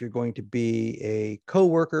wife, if you're going to be a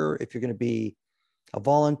coworker, if you're going to be a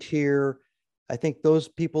volunteer, I think those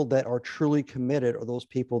people that are truly committed are those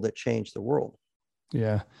people that change the world.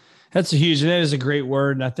 Yeah. That's that is a great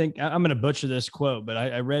word. And I think I'm going to butcher this quote, but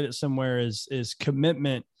I read it somewhere is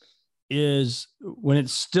commitment is when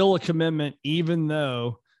it's still a commitment, even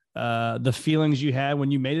though the feelings you had when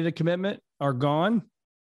you made it a commitment are gone,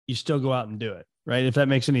 you still go out and do it. Right. If that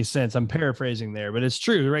makes any sense, I'm paraphrasing there, but it's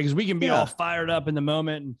true, right? Because we can be all fired up in the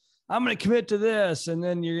moment and I'm going to commit to this. And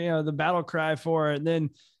then the battle cry for it. And then,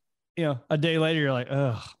 a day later, you're like,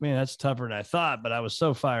 oh man, that's tougher than I thought, but I was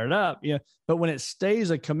so fired up. But when it stays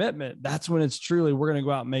a commitment, that's when it's truly, we're going to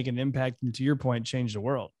go out and make an impact. And to your point, change the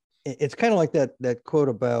world. it's kind of like that quote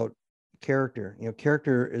about character.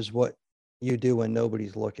 Character is what you do when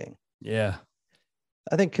nobody's looking. Yeah.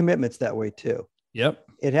 I think commitment's that way too. Yep.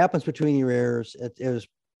 It happens between your ears. It was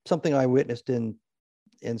something I witnessed in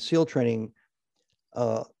SEAL training.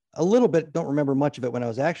 A little bit, don't remember much of it when I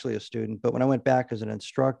was actually a student, but when I went back as an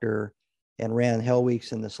instructor and ran Hell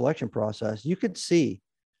Weeks in the selection process, you could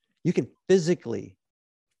physically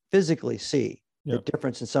see the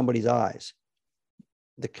difference in somebody's eyes,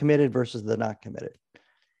 the committed versus the not committed.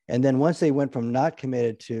 And then once they went from not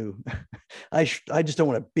committed to, I just don't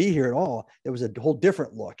want to be here at all, it was a whole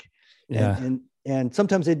different look. Yeah. And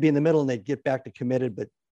sometimes they'd be in the middle and they'd get back to committed. But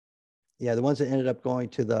yeah, the ones that ended up going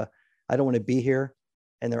to the, I don't want to be here,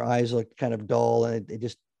 and their eyes looked kind of dull, and it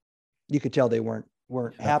just, you could tell they weren't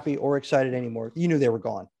happy or excited anymore. You knew they were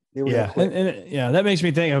gone. They were that makes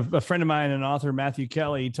me think of a friend of mine, an author, Matthew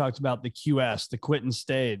Kelly. He talked about the QS, the quit and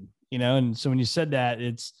stayed, and so when you said that,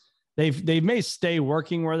 it's they may stay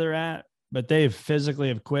working where they're at, but they physically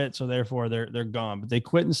have quit, so therefore they're gone. But they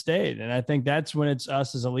quit and stayed, and I think that's when it's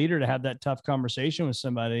us as a leader to have that tough conversation with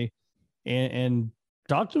somebody and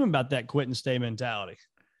talk to them about that quit and stay mentality.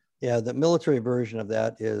 Yeah, the military version of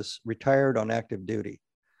that is retired on active duty.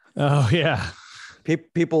 Oh, yeah.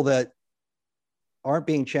 People that aren't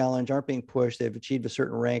being challenged, aren't being pushed, they've achieved a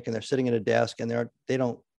certain rank and they're sitting at a desk and they're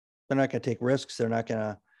not going to take risks. They're not going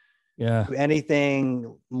to do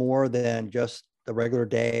anything more than just the regular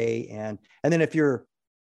day. And then if you're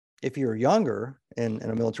younger in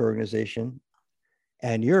a military organization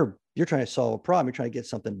and you're trying to solve a problem, you're trying to get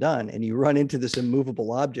something done, and you run into this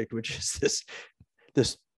immovable object, which is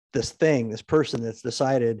this person that's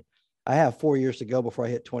decided, I have 4 years to go before I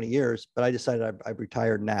hit 20 years, but I decided I've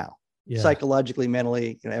retired now. Yeah. Psychologically,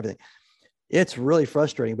 mentally, everything. It's really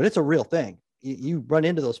frustrating, but it's a real thing. You run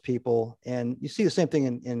into those people, and you see the same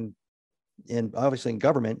thing in obviously in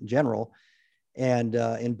government in general, and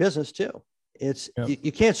in business too. It's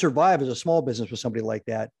you can't survive as a small business with somebody like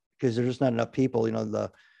that because there's just not enough people.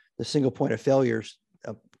 The single point of failures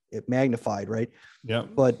it magnified, right? Yeah.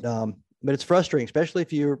 But it's frustrating, especially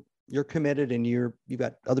if you're committed and you've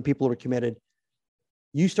got other people who are committed.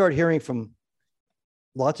 You start hearing from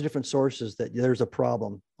lots of different sources that there's a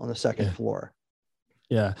problem on the second floor.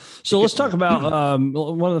 Yeah. So let's talk about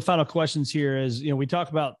one of the final questions here is, we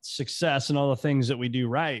talk about success and all the things that we do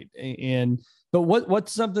right. But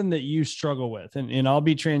what's something that you struggle with? And I'll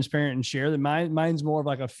be transparent and share that mine's more of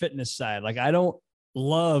like a fitness side. Like I don't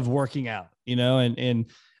love working out, and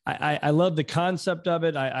I love the concept of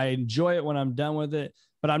it. I enjoy it when I'm done with it,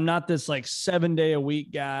 but I'm not this like 7 day a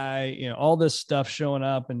week guy, all this stuff showing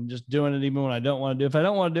up and just doing it even when I don't want to do it. If I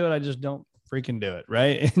don't want to do it, I just don't freaking do it.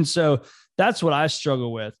 Right. And so that's what I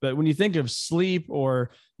struggle with. But when you think of sleep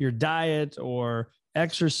or your diet or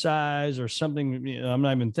exercise or something, I'm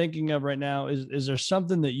not even thinking of right now, is there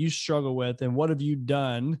something that you struggle with, and what have you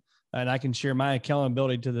done? And I can share my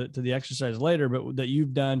accountability to the exercise later, but that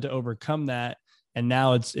you've done to overcome that. And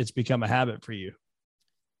now it's become a habit for you.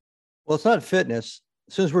 Well, it's not fitness.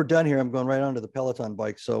 As soon as we're done here, I'm going right onto the Peloton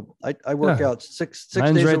bike. So I work out six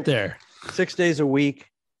Mine's days right there. 6 days a week.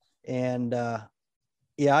 And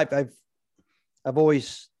I've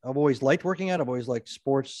always liked working out. I've always liked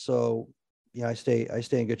sports. So yeah, I stay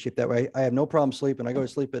in good shape that way. I have no problem sleeping. I go to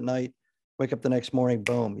sleep at night, wake up the next morning,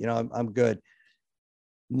 boom, I'm good.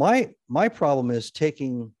 My problem is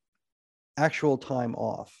taking actual time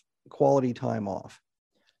off, quality time off.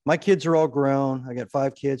 My kids are all grown. I got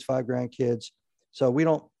 5 kids, 5 grandkids. So we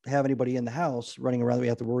don't have anybody in the house running around that we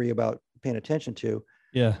have to worry about paying attention to.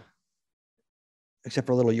 Yeah. Except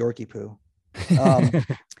for a little Yorkie poo.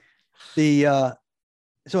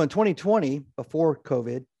 So in 2020, before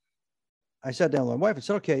COVID, I sat down with my wife and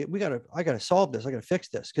said, okay, I gotta solve this. I gotta fix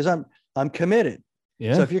this because I'm committed.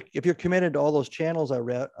 Yeah. So if you're committed to all those channels I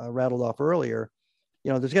rattled off earlier,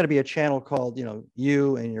 there's got to be a channel called,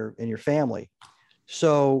 you and your family.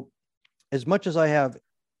 So as much as I have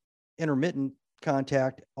intermittent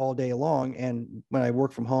contact all day long, and when I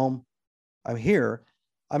work from home, I'm here,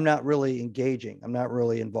 I'm not really engaging. I'm not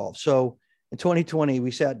really involved. So in 2020, we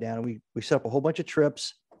sat down and we set up a whole bunch of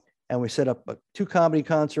trips, and we set up 2 comedy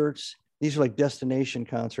concerts. These are like destination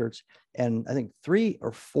concerts, and I think 3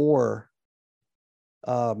 or 4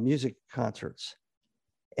 music concerts.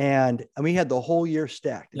 And we had the whole year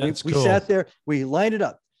stacked. We sat there, we lined it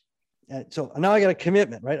up. And so now I got a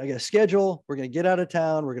commitment, right? I got a schedule. We're going to get out of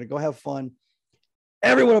town. We're going to go have fun.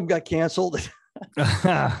 Every one of them got canceled.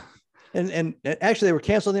 and actually they were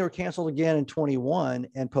canceled. They were canceled again in 21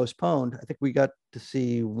 and postponed. I think we got to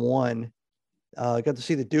see one, got to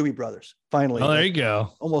see the Doobie Brothers finally. Oh, there you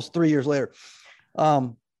go. Almost 3 years later.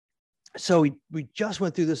 So we just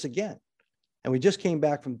went through this again, and we just came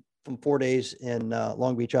back from 4 days in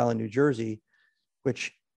Long Beach Island, New Jersey,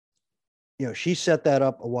 which, she set that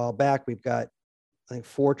up a while back. We've got, I think,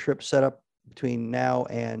 4 trips set up between now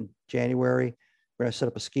and January. We're going to set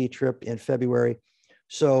up a ski trip in February.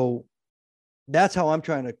 So that's how I'm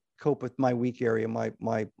trying to cope with my weak area,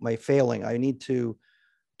 my failing. I need to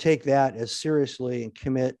take that as seriously and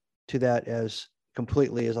commit to that as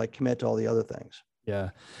completely as I commit to all the other things. Yeah.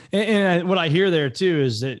 And what I hear there too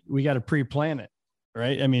is that we got to pre-plan it,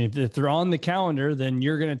 right? I mean, if they're on the calendar, then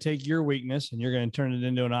you're going to take your weakness and you're going to turn it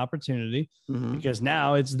into an opportunity, because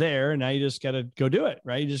now it's there. And now you just got to go do it,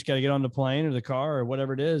 right? You just got to get on the plane or the car or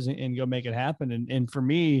whatever it is and go make it happen. And for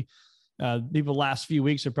me, people last few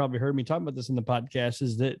weeks have probably heard me talk about this in the podcast,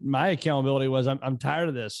 is that my accountability was I'm tired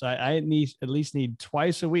of this. I at least need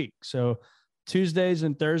twice a week. So Tuesdays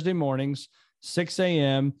and Thursday mornings, 6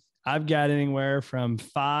 a.m., I've got anywhere from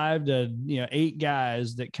 5 to 8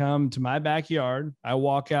 guys that come to my backyard. I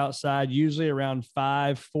walk outside usually around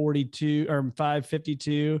 5:42 or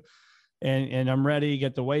 5:52, and I'm ready.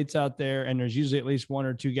 Get the weights out there, and there's usually at least 1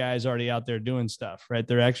 or 2 guys already out there doing stuff. Right,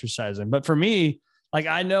 they're exercising. But for me, like,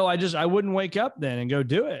 I know I wouldn't wake up then and go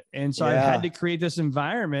do it, and so I had to create this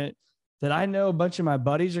environment that I know a bunch of my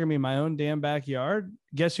buddies are gonna be in my own damn backyard.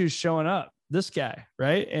 Guess who's showing up? This guy,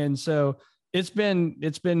 right? And so it's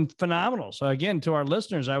been phenomenal. So again, to our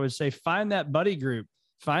listeners, I would say find that buddy group,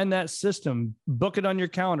 find that system, book it on your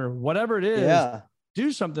calendar, whatever it is,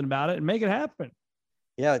 do something about it and make it happen.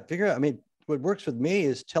 Yeah. Figure out, I mean, what works with me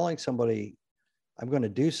is telling somebody I'm going to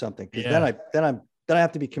do something. Cause then I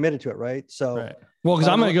have to be committed to it. Right. So, well, cause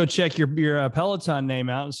I'm going to go check your Peloton name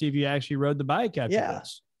out and see if you actually rode the bike after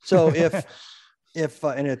this. So if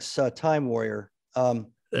and it's Time Warrior.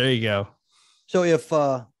 There you go. So if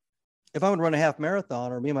I'm going to run a half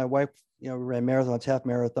marathon, or me and my wife, we ran marathons, half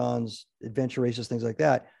marathons, adventure races, things like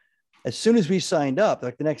that. As soon as we signed up,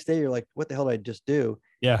 like the next day, you're like, what the hell did I just do?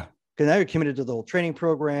 Yeah. Because now you're committed to the whole training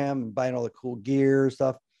program and buying all the cool gear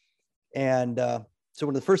stuff. And so one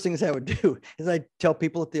of the first things I would do is I'd tell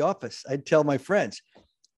people at the office, I'd tell my friends,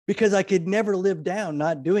 because I could never live down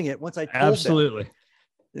not doing it once I told them.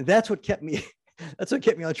 That's what kept me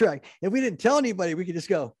on track. If we didn't tell anybody, we could just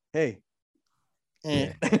go, hey,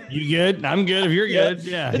 you good? I'm good. If you're good.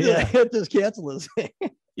 Yeah. Just cancel this thing.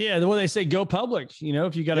 Yeah. The way they say, go public,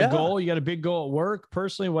 if you got a goal, you got a big goal at work,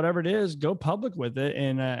 personally, whatever it is, go public with it.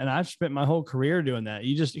 And I've spent my whole career doing that.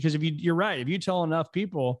 Because you're right. If you tell enough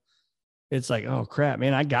people, it's like, oh crap,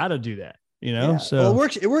 man, I got to do that, So well,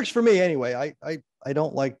 it works for me anyway. I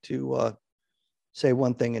don't like to say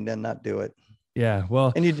one thing and then not do it. Yeah.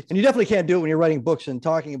 Well, and you definitely can't do it when you're writing books and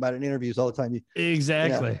talking about it in interviews all the time.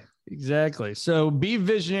 Exactly. So be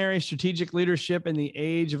visionary, strategic leadership in the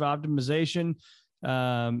age of optimization.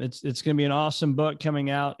 It's going to be an awesome book coming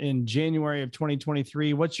out in January of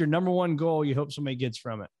 2023. What's your number one goal you hope somebody gets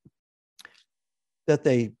from it? That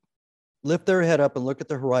they lift their head up and look at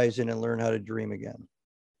the horizon and learn how to dream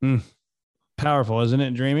again. Powerful, isn't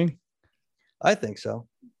it? Dreaming. I think so.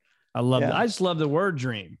 I love it. I just love the word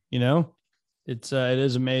dream, It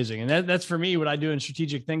is amazing. And that's for me, what I do in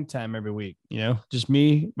strategic think time every week, just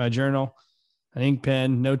me, my journal, an ink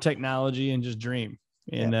pen, no technology, and just dream.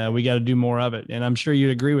 And we got to do more of it. And I'm sure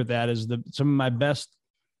you'd agree with that, is some of my best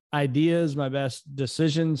ideas, my best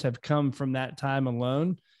decisions have come from that time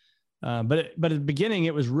alone. But at the beginning,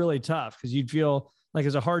 it was really tough, because you'd feel like,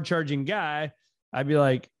 as a hard charging guy, I'd be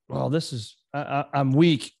like, well, this is, I'm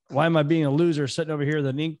weak. Why am I being a loser sitting over here with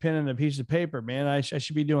an ink pen and a piece of paper, man? I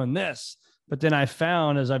should be doing this. But then I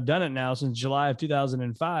found, as I've done it now since July of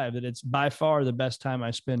 2005, that it's by far the best time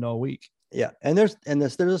I spend all week. Yeah. And there's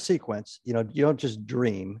a sequence, you don't just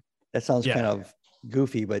dream. That sounds kind of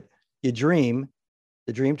goofy, but you dream,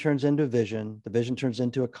 the dream turns into a vision. The vision turns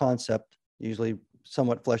into a concept, usually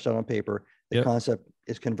somewhat fleshed out on paper. The concept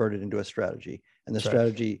is converted into a strategy, and the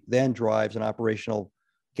strategy then drives an operational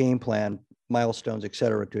game plan, milestones, et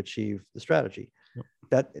cetera, to achieve the strategy.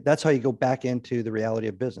 That's how you go back into the reality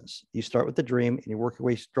of business. You start with the dream and you work your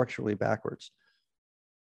way structurally backwards.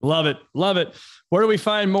 Love it. Love it. Where do we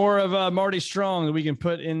find more of Marty Strong that we can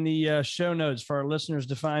put in the show notes for our listeners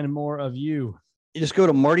to find more of you? You just go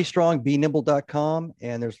to martystrong.benimble.com,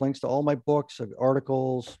 and there's links to all my books,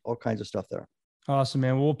 articles, all kinds of stuff there. Awesome,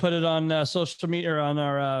 man. We'll put it on social media, or on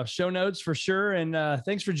our show notes for sure. And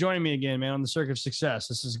thanks for joining me again, man, on the Circuit of Success.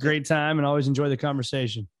 This is a great time, and always enjoy the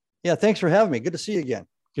conversation. Yeah, thanks for having me. Good to see you again.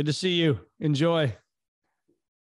 Good to see you. Enjoy.